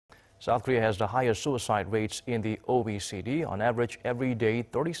South Korea has the highest suicide rates in the OECD. On average, every day,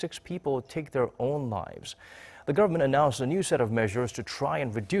 36 people take their own lives. The government announced a new set of measures to try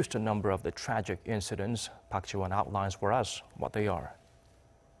and reduce the number of the tragic incidents. Park Ji-won outlines for us what they are.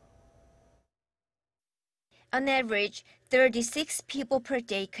 On average, 36 people per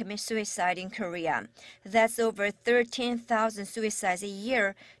day commit suicide in Korea. That's over 13,000 suicides a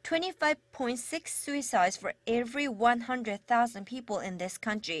year, 25.6 suicides for every 100,000 people in this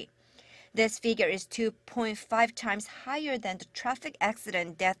country. This figure is 2.5 times higher than the traffic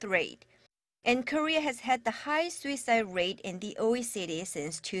accident death rate. And Korea has had the highest suicide rate in the OECD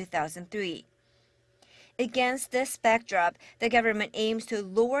since 2003. Against this backdrop, the government aims to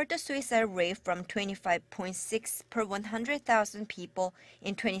lower the suicide rate from 25.6 per 100,000 people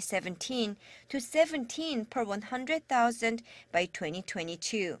in 2017 to 17 per 100,000 by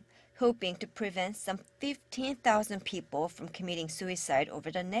 2022, hoping to prevent some 15,000 people from committing suicide over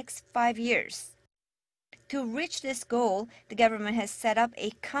the next 5 years. To reach this goal, the government has set up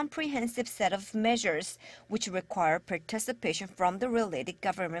a comprehensive set of measures which require participation from the related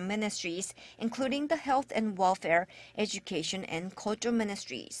government ministries, including the health and welfare, education, and culture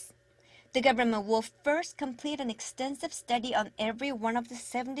ministries. The government will first complete an extensive study on every one of the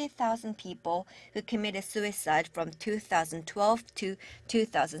 70,000 people who committed suicide from 2012 to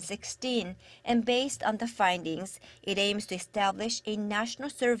 2016, and based on the findings, it aims to establish a national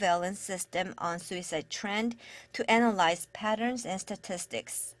surveillance system on suicide trend to analyze patterns and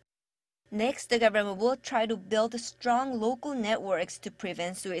statistics. Next, the government will try to build strong local networks to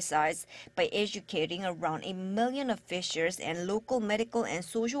prevent suicides by educating around 1 million officials and local medical and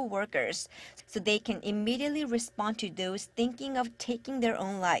social workers so they can immediately respond to those thinking of taking their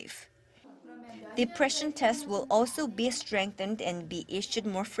own life. Depression tests will also be strengthened and be issued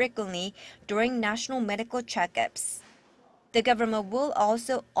more frequently during national medical checkups. The government will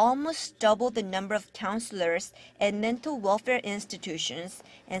also almost double the number of counselors at mental welfare institutions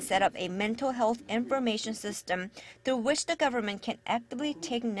and set up a mental health information system through which the government can actively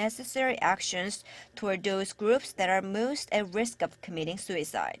take necessary actions toward those groups that are most at risk of committing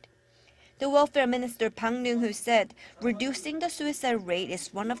suicide. The Welfare Minister Bang Neung-hoo said reducing the suicide rate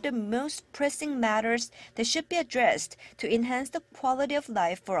is one of the most pressing matters that should be addressed to enhance the quality of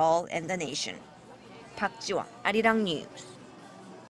life for all in the nation. Park Ji-won, Arirang News.